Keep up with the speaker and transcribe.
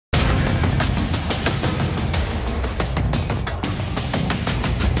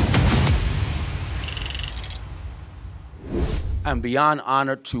I'm beyond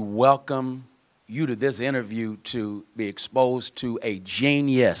honored to welcome you to this interview to be exposed to a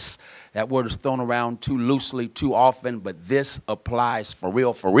genius. That word is thrown around too loosely, too often, but this applies for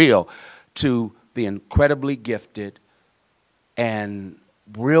real, to the incredibly gifted and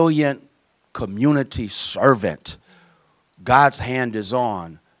brilliant community servant. God's hand is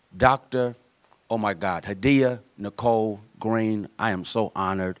on Dr. Oh my God, Hadiyah-Nicole Green. I am so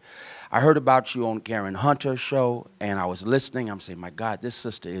honored. I heard about you on Karen Hunter's show, and I was listening. I'm saying, my God, this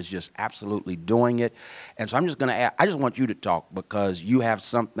sister is just absolutely doing it. And so I'm just going to ask, I just want you to talk because you have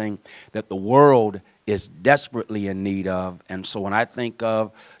something that the world is desperately in need of. And so when I think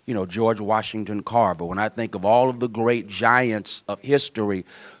of, you know, George Washington Carver, when I think of all of the great giants of history,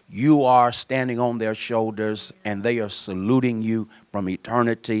 you are standing on their shoulders, and they are saluting you from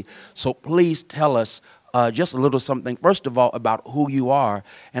eternity. So please tell us just a little something, first of all, about who you are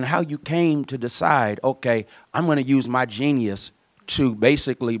and how you came to decide, okay, I'm going to use my genius to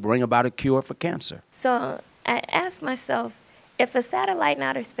basically bring about a cure for cancer. So I asked myself, if a satellite in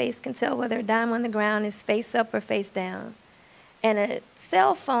outer space can tell whether a dime on the ground is face up or face down, and a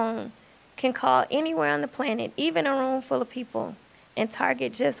cell phone can call anywhere on the planet, even a room full of people, and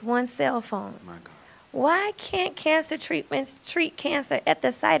target just one cell phone, My God. why can't cancer treatments treat cancer at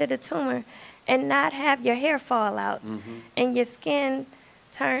the site of the tumor and not have your hair fall out and your skin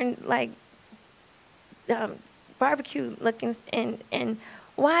turn like barbecue looking, and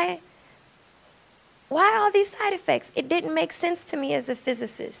why all these side effects? It didn't make sense to me as a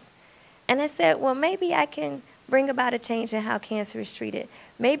physicist. And I said, well, maybe I can bring about a change in how cancer is treated.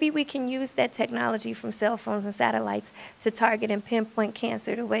 Maybe we can use that technology from cell phones and satellites to target and pinpoint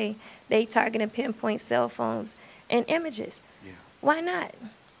cancer the way they target and pinpoint cell phones and images. Yeah. Why not?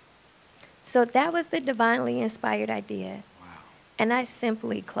 So that was the divinely inspired idea. Wow. And I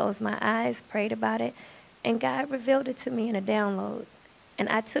simply closed my eyes, prayed about it, and God revealed it to me in a download. And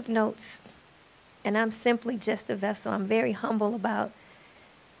I took notes. And I'm simply just a vessel. I'm very humble about,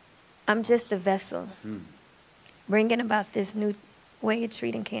 I'm just a vessel. Bringing about this new way of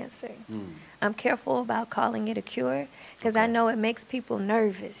treating cancer. I'm careful about calling it a cure because I know it makes people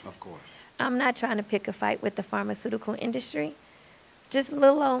nervous. Of course. I'm not trying to pick a fight with the pharmaceutical industry. Just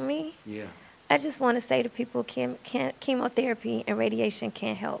little old me. Yeah. I just want to say to people, chemotherapy and radiation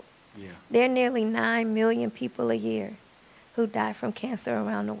can't help. Yeah. There are nearly 9 million people a year who die from cancer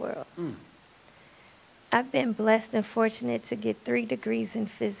around the world. I've been blessed and fortunate to get 3 degrees in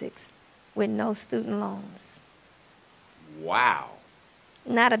physics with no student loans. Wow.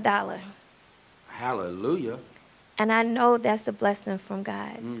 Not a dollar. Hallelujah. And I know that's a blessing from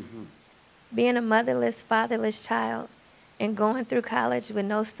God. Being a motherless, fatherless child and going through college with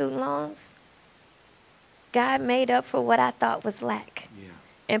no student loans, God made up for what I thought was lack. Yeah.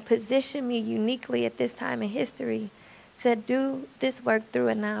 And positioned me uniquely at this time in history to do this work through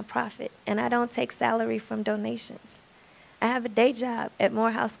a nonprofit. And I don't take salary from donations. I have a day job at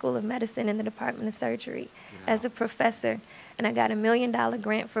Morehouse School of Medicine in the Department of Surgery as a professor. And I got a $1 million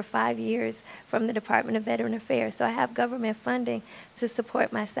grant for 5 years from the Department of Veteran Affairs. So I have government funding to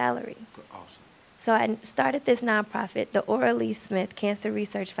support my salary. Awesome. So I started this nonprofit, the Ora Lee Smith Cancer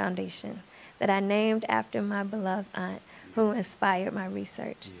Research Foundation, that I named after my beloved aunt who inspired my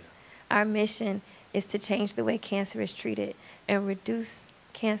research. Our mission is to change the way cancer is treated and reduce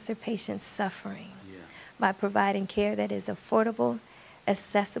cancer patients' suffering by providing care that is affordable,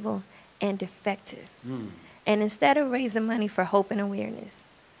 accessible, and effective. And instead of raising money for hope and awareness,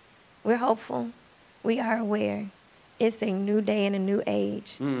 we're hopeful, we are aware. It's a new day and a new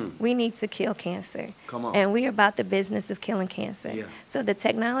age. We need to kill cancer. Come on. And we are about the business of killing cancer. Yeah. So the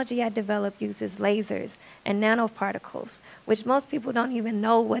technology I developed uses lasers and nanoparticles, which most people don't even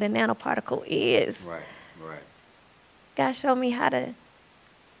know what a nanoparticle is. Right, right. God showed me how to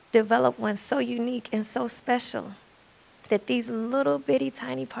develop one so unique and so special that these little bitty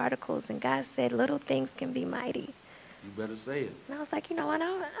tiny particles, and God said little things can be mighty. You better say it. And I was like, you know what,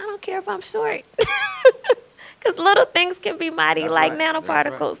 I don't care if I'm short. Because little things can be mighty. That's like right.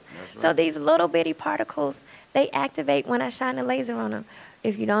 nanoparticles. That's right. So these little bitty particles, they activate when I shine a laser on them.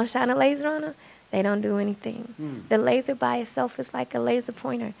 If you don't shine a laser on them, they don't do anything. The laser by itself is like a laser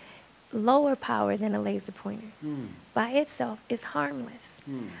pointer, lower power than a laser pointer. By itself, it's harmless.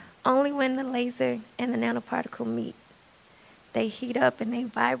 Only when the laser and the nanoparticle meet, they heat up and they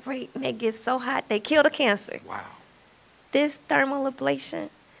vibrate and they get so hot, they kill the cancer. Wow. This thermal ablation,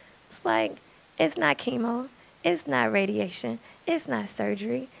 it's like, it's not chemo, it's not radiation, it's not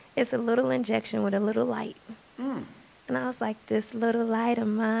surgery. It's a little injection with a little light. And I was like, this little light of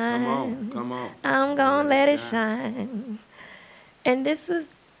mine, Come on. I'm gonna let it shine. And this is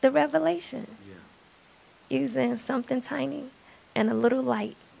the revelation. Using something tiny and a little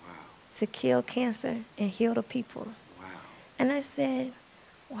light Wow. to kill cancer and heal the people. Wow. And I said,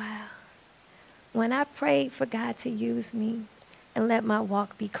 wow. When I prayed for God to use me and let my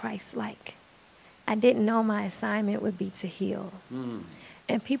walk be Christ-like, I didn't know my assignment would be to heal. Mm.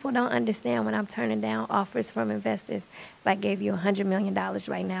 And people don't understand when I'm turning down offers from investors. If I gave you $100 million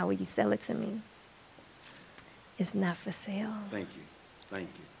right now, will you sell it to me? It's not for sale. Thank you. Thank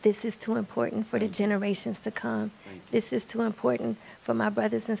you. This is too important for the generations to come. This is too important for my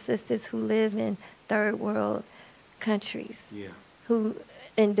brothers and sisters who live in third world countries. Yeah. Who,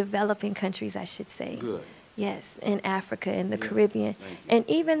 in developing countries, I should say. Good. Yes, in Africa, in the Yeah. Caribbean. And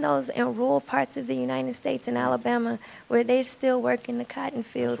even those in rural parts of the United States, in Alabama, where they still work in the cotton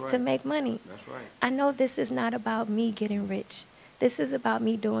fields to make money. That's right. I know this is not about me getting rich. This is about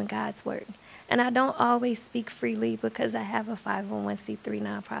me doing God's work. And I don't always speak freely because I have a 501c3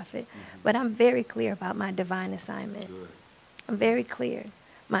 nonprofit. But I'm very clear about my divine assignment. Good. I'm very clear.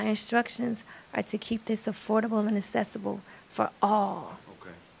 My instructions are to keep this affordable and accessible for all.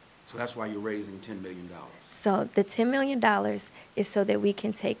 Okay. So that's why you're raising $10 million. So the $10 million is so that we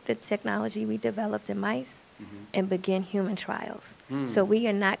can take the technology we developed in mice and begin human trials. So we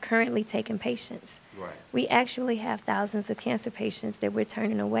are not currently taking patients. Right. We actually have thousands of cancer patients that we're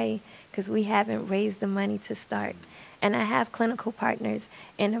turning away because we haven't raised the money to start. And I have clinical partners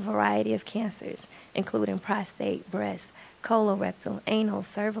in a variety of cancers, including prostate, breast, colorectal, anal,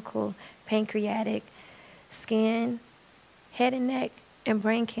 cervical, pancreatic, skin, head and neck, and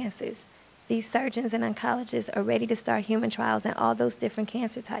brain cancers. These surgeons and oncologists are ready to start human trials in all those different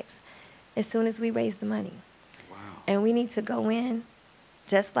cancer types as soon as we raise the money. Wow. And we need to go in,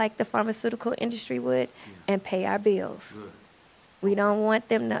 just like the pharmaceutical industry would, and pay our bills. Good. We don't want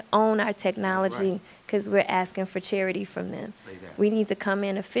them to own our technology because we're asking for charity from them. Say that. We need to come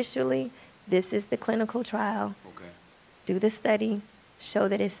in officially. This is the clinical trial. Okay. Do the study, show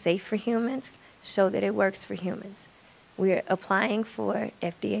that it's safe for humans, show that it works for humans. We're applying for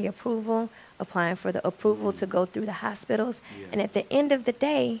FDA approval, applying for the approval to go through the hospitals. Yeah. And at the end of the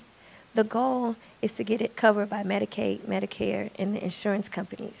day, the goal is to get it covered by Medicaid, Medicare, and the insurance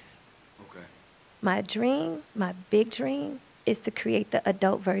companies. Okay. My dream, my big dream, is to create the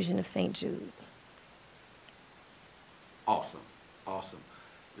adult version of St. Jude. Awesome. Awesome.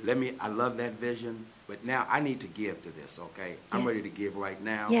 I love that vision, but now I need to give to this, okay? I'm Yes. ready to give right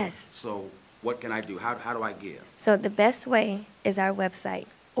now. Yes. So what can I do? How do I give? So the best way is our website,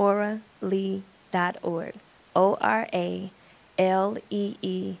 oralee.org,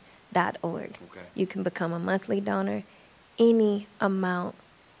 ORALEE.org. Okay. You can become a monthly donor. Any amount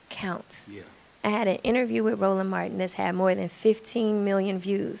counts. Yeah. I had an interview with Roland Martin that's had more than 15 million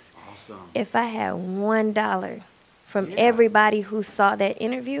views. Awesome. If I had $1 from Yeah. everybody who saw that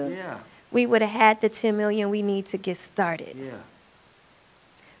interview, Yeah. we would have had the 10 million we need to get started. Yeah.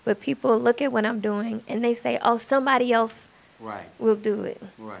 But people look at what I'm doing and they say, oh, somebody else Right. will do it.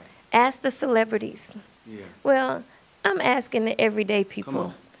 Right. Ask the celebrities. Yeah. Well, I'm asking the everyday Come people.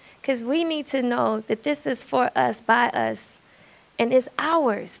 on. Because we need to know that this is for us, by us, and it's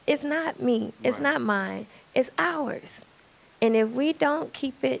ours. It's not me. It's Right. not mine. It's ours. And if we don't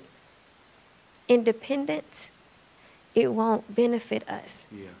keep it independent, it won't benefit us,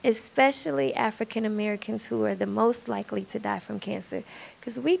 Yeah. especially African Americans who are the most likely to die from cancer,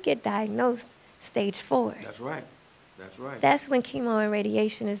 because we get diagnosed stage 4. That's right. That's right. That's when chemo and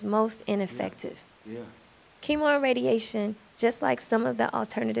radiation is most ineffective. Yeah. Chemo and radiation, just like some of the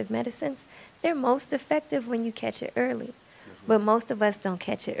alternative medicines, they're most effective when you catch it early. But most of us don't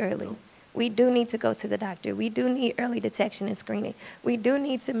catch it early. No. We do need to go to the doctor. We do need early detection and screening. We do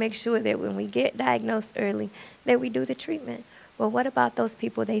need to make sure that when we get diagnosed early, that we do the treatment. Well, what about those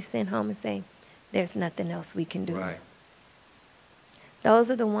people they send home and say, there's nothing else we can do? Right.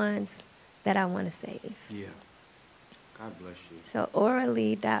 Those are the ones that I want to save. Yeah. God bless you. So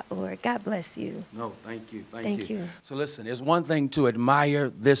oralee.org. God bless you. No, thank you. Thank you. So listen, it's one thing to admire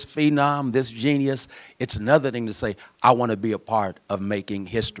this phenom, this genius. It's another thing to say, I want to be a part of making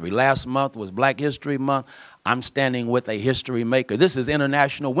history. Last month was Black History Month. I'm standing with a history maker. This is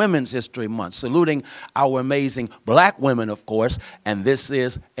International Women's History Month, saluting our amazing black women, of course, and this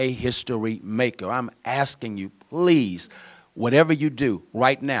is a history maker. I'm asking you, please, whatever you do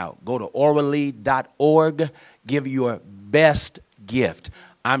right now, go to oralee.org, give your best gift.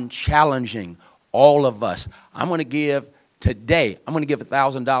 I'm challenging all of us. I'm going to give today. I'm going to give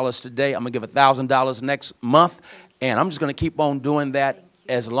 $1,000 today. I'm going to give $1,000 next month, and I'm just going to keep on doing that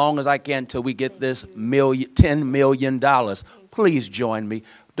as long as I can until we get this $10 million. Please join me.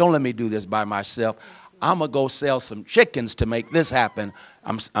 Don't let me do this by myself. I'm going to go sell some chickens to make this happen.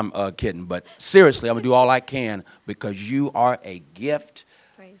 I'm kidding, but seriously, I'm going to do all I can because you are a gift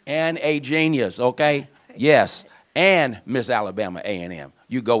and a genius, okay? Yes, and Miss Alabama A&M.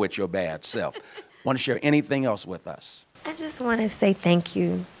 You go with your bad self. Want to share anything else with us? I just want to say thank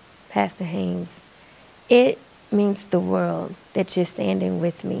you, Pastor Haynes. It means the world that you're standing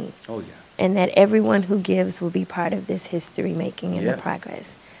with me. Oh, yeah. And that everyone who gives will be part of this history making and the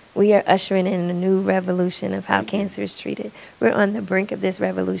progress. We are ushering in a new revolution of how cancer is treated. We're on the brink of this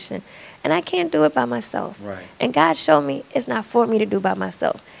revolution. And I can't do it by myself. Right. And God showed me it's not for me to do by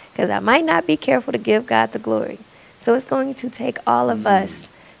myself. Because I might not be careful to give God the glory. So it's going to take all of us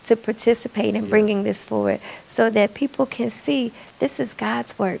to participate in bringing this forward so that people can see this is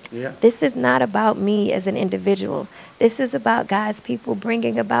God's work. Yeah. This is not about me as an individual. This is about God's people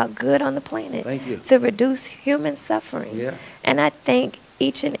bringing about good on the planet to reduce human suffering. Yeah. And I thank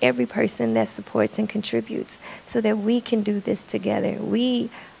each and every person that supports and contributes so that we can do this together. We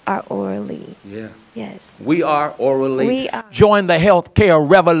are orally. Yeah. Yes. We are orally. We are. Join the healthcare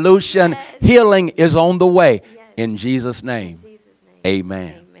revolution. Yes. Healing is on the way. Yes. In Jesus' name. In Jesus' name.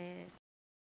 Amen.